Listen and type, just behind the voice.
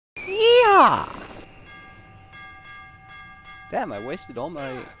Yeah! Damn, I wasted all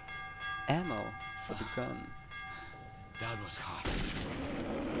my ammo for the gun. That was hot.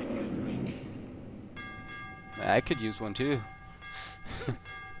 I need a drink. I could use one too.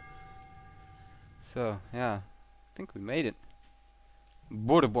 So, yeah, I think we made it.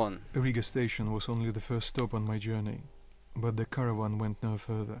 Bourbon. Riga station was only the first stop on my journey, but the caravan went no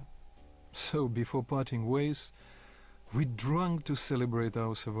further. So, before parting ways, we drank to celebrate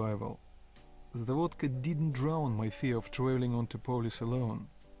our survival. The vodka didn't drown my fear of traveling on to Polis alone,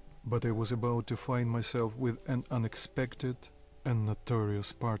 but I was about to find myself with an unexpected and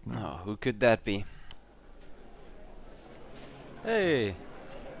notorious partner. Oh, who could that be? Hey!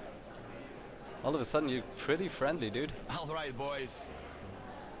 All of a sudden you're pretty friendly, dude. Alright, boys.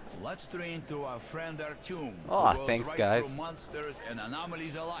 Let's train to our friend Artyom. Oh, who goes thanks, right guys. through monsters and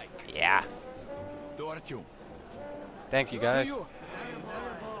anomalies alike. Yeah. To Artyom. Thank you, guys.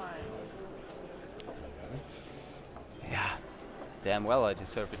 Yeah. Damn well I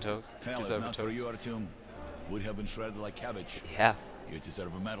deserve a toast. Hell, if Deserve a not for toast. you, Artyom, would have been shredded like cabbage. Yeah. You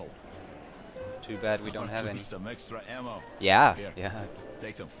deserve a medal. Too bad we don't have any. Some extra ammo. Yeah. Here. Yeah.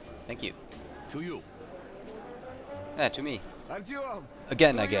 Take them. Thank you. To you. Yeah, to me. Artyom!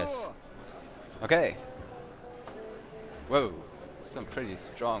 Again, I guess. Okay. Whoa. Some pretty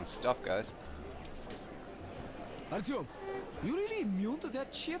strong stuff, guys. Artyom, you really immune to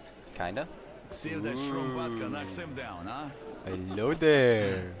that shit? Kinda. See if that shroom vodka knocks him down, huh? Hello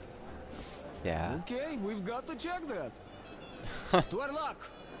there. Yeah. Okay, we've got to check that. To our luck.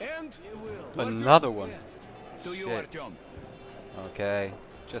 And to Another Artyom. one. Yeah. To you, Shit. Artyom. Okay.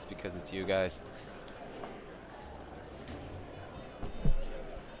 Just because it's you guys.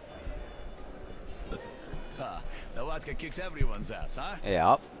 Ha, the vodka kicks everyone's ass, huh?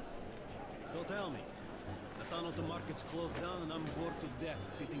 Yeah. So tell me, the tunnel to market's closed down and I'm bored to death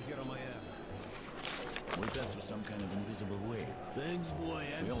sitting here on my ass. We passed through some kind of invisible wave. Thanks, boy.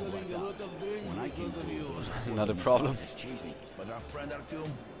 I'm We all selling lucked a out. lot of things When I came because to, of you. it was Another problem. Is cheesy, but our friend Artyom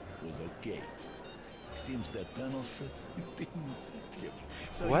was okay. Seems that tunnel shit didn't fit him.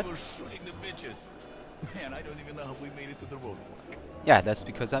 So What? he was shooting the bitches. Man, I don't even know how we made it to the roadblock. Yeah, that's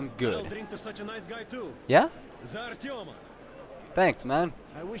because I'm I'll good. drink to such a nice guy too. Yeah? За Артема. Thanks, man.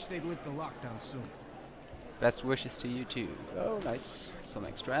 I wish they'd lift the lockdown soon. Best wishes to you too. Oh, nice. Some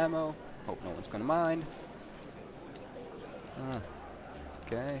extra ammo. Hope no one's gonna mind.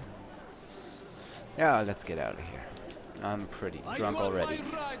 Okay. Yeah, let's get out of here. I'm pretty drunk already.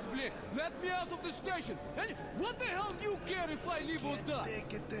 My rights, Blake. Let me out of the station. And what the hell do you care if I live or die?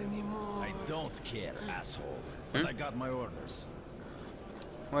 Take it anymore. I don't care, asshole. But I got my orders.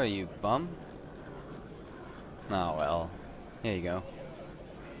 Where are you, bum? Oh well. Here you go.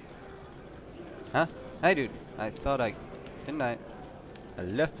 Huh? Hey, dude. I thought I... Didn't I?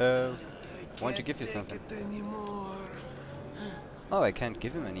 Hello? Why don't you give you something? Oh, I can't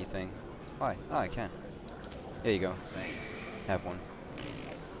give him anything. Why? Oh, I can. There you go. Have one.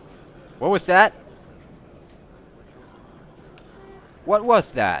 What was that? What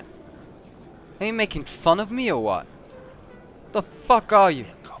was that? Are you making fun of me or what? The fuck are you?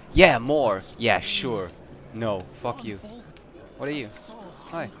 Yeah, more. Yeah, sure. No, fuck you. What are you?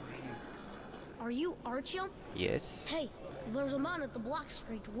 Hi. Are you Artyom? Yes. Hey, there's a man at the Black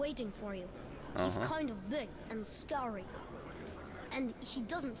Street waiting for you. He's kind of big and scary. And he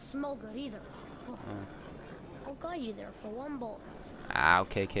doesn't smell good either. Ugh. I'll guide you there for one bullet. Ah,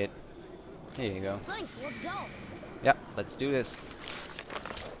 okay, kid. Here you go. Thanks, let's go. Yep, let's do this.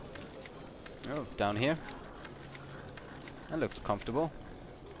 Oh, down here. That looks comfortable.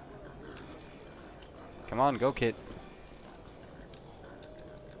 Come on, go, kid.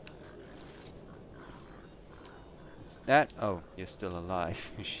 Is that? Oh, you're still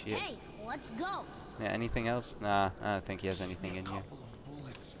alive. Shit. Hey, let's go. Yeah, anything else? Nah, I don't think he has anything in here.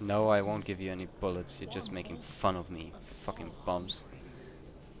 No, I won't give you any bullets. You're just making fun of me. Fucking bums.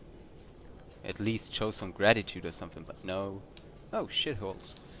 At least show some gratitude or something, but no. Oh,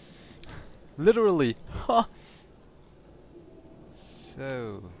 shitholes. Literally. Ha!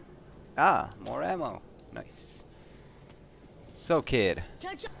 So. Ah, more ammo. Nice. So, kid.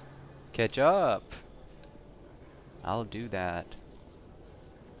 Catch up. Catch up. I'll do that.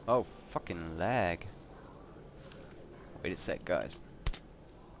 Oh, fucking lag. Wait a sec, guys.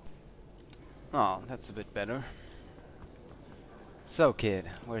 Oh, that's a bit better. So, kid,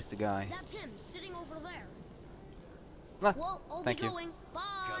 where's the guy? That's him, sitting over there. Ah, Well, I'll thank be you. going. Bye.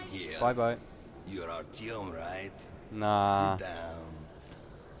 Come here. Bye bye. You're Artyom, right? Nah, Sit down.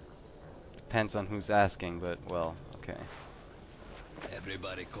 depends on who's asking, but well, okay.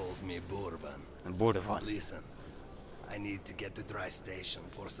 Everybody calls me Bourbon. And Bourbon. Listen, I need to get to Dry Station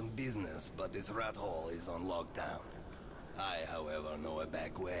for some business, but this rat hole is on lockdown. I, however, know a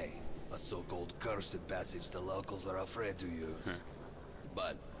back way. A so-called cursed passage the locals are afraid to use.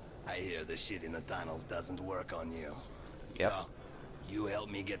 But I hear the shit in the tunnels doesn't work on you. Yep. So, you help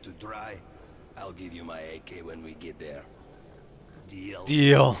me get to Dry, I'll give you my AK when we get there. Deal?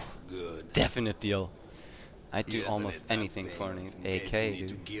 Deal. Good. Definite deal. I'd do Here's an almost advance anything for an payment in case AK, you need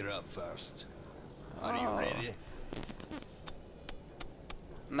to dude. gear up first. Are you Oh. ready?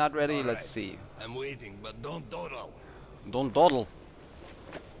 Not ready, All let's right. see. I'm waiting, but don't dawdle. Don't dawdle.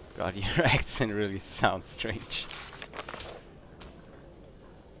 God, your accent really sounds strange.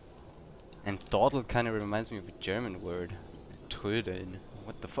 And dawdle kind of reminds me of a German word. Trödeln.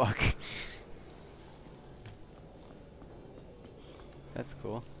 What the fuck? That's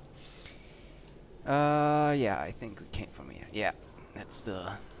cool. Yeah, I think we came from here. Yeah, that's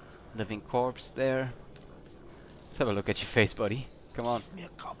the living corpse there. Let's have a look at your face, buddy. Come on. Give me a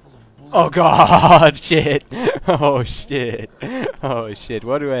couple of bullets. Oh god, shit. Oh shit. Oh shit.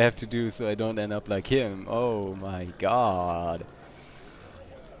 What do I have to do so I don't end up like him? Oh my god.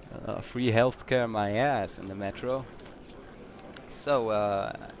 Free healthcare my ass in the metro. So,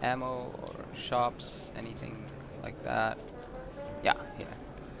 ammo or shops, anything like that? Yeah, here.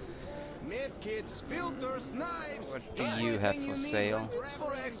 Medkits, filters, knives. What do you have for sale? It's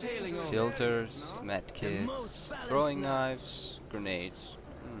for exhaling all Filters, medkits, throwing knives, grenades.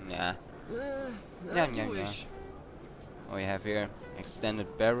 Nah. As yeah, you yeah. wish. What we have here?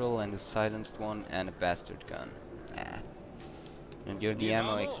 Extended barrel and a silenced one and a bastard gun. Nah. And you're the Need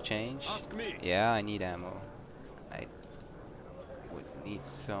ammo ammo? exchange? Ask me. Yeah, I need ammo. I would need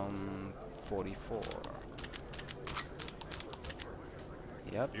some 44.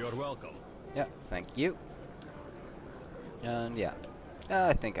 Yep. You're welcome. Yeah, thank you. And yeah,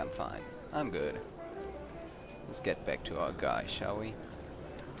 I think I'm fine. I'm good. Let's get back to our guy, shall we?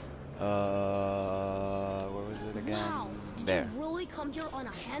 Where was it again? Wow, did There. you really come here on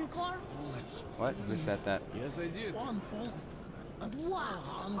a handcar? What? Who said that? Yes, I did. Wow.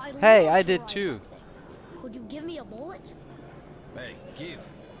 I'd Hey, love I to did ride too. that thing. Could you give me a bullet? Hey, kid.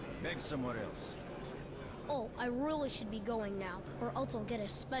 Beg somewhere else. Oh, I really should be going now, or else I'll get a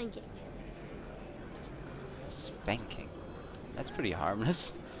spanking. Spanking. That's pretty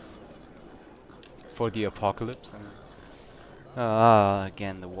harmless. For the apocalypse.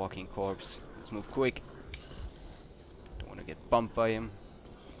 Again, the walking corpse. Let's move quick. Don't want to get bumped by him.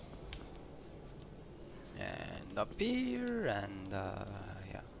 And up here, and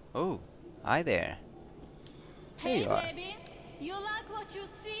yeah. Oh, hi there. There Hey you are. baby, you like what you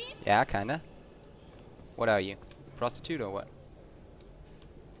see? Yeah, kinda. What are you? Prostitute or what?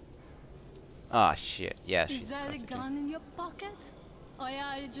 Ah, shit. Yeah, she's Is a that a prostitute. gun in your pocket? Or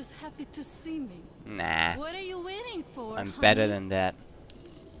are you just happy to see me? Nah, What are you waiting for? I'm better honey? than that.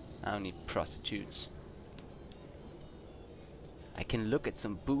 I don't need prostitutes. I can look at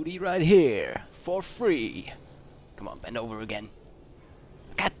some booty right here for free. Come on, bend over again.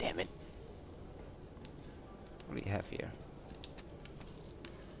 God damn it. What do you have here?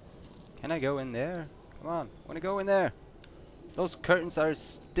 Can I go in there? Come on, wanna go in there? Those curtains are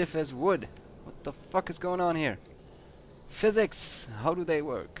stiff as wood. What the fuck is going on here? Physics, how do they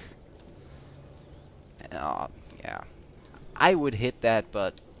work? Yeah. I would hit that,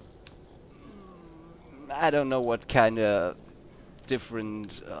 but I don't know what kind of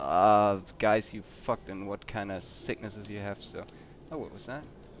different guys you fucked and what kind of sicknesses you have, so... Oh, what was that?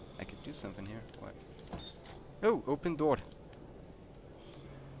 I could do something here. What? Oh, open door.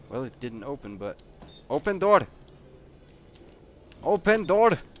 Well, it didn't open, but... Open door! Open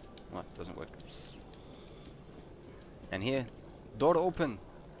door! What? Doesn't work. And here, door open.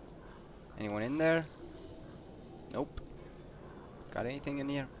 Anyone in there? Nope. Got anything in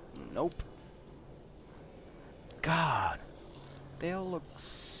here? Nope. God, they all look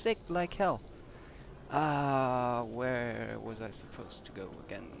sick like hell. Where was I supposed to go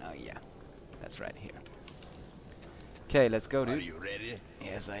again? Oh yeah, that's right here. Okay, let's go, Are dude. you ready?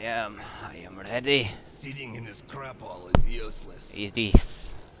 Yes, I am. I am ready. Sitting in this crap hole is useless. It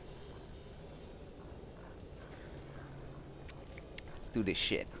is. Let's do this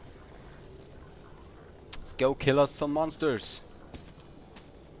shit. Let's go kill us some monsters.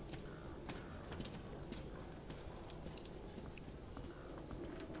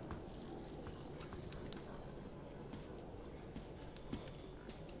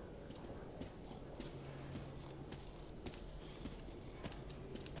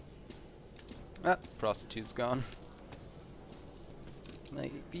 Ah, prostitute's gone.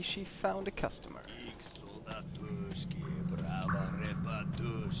 Maybe she found a customer. Latушки, браво,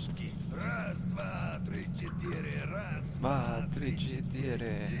 репатушки. Раз, два, три, четыре, раз, два, три,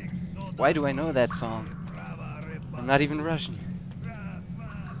 четыре. Why do I know that song? I'm not even Russian.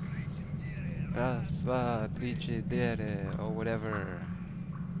 Раз, два, три, четыре, or whatever.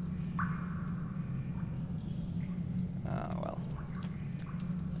 Well,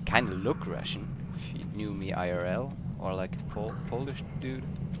 kinda look Russian if you knew me IRL, or like a Polish dude.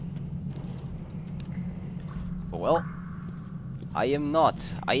 But well, I am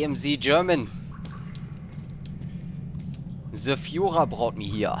not. I am the German. The Führer brought me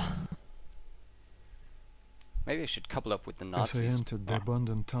here. Maybe I should couple up with the Nazis. As I entered the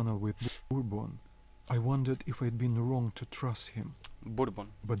abandoned tunnel with Bourbon, I wondered if I'd been wrong to trust him. Bourbon.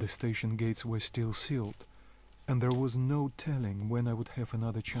 But the station gates were still sealed, and there was no telling when I would have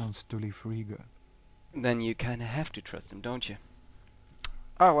another chance to leave Riga. Then you kinda have to trust him, don't you?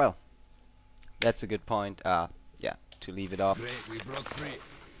 Oh well. That's a good point. Yeah, to leave it off. Great, we broke free.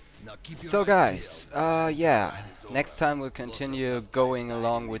 Now keep your So eyes guys, peeled. yeah, next time we'll continue going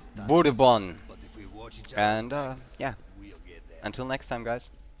along with Bourbon. But if we watch each other's And backs, yeah, we'll get there. until next time guys,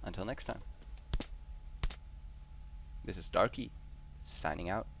 until next time. This is Darky, signing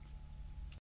out.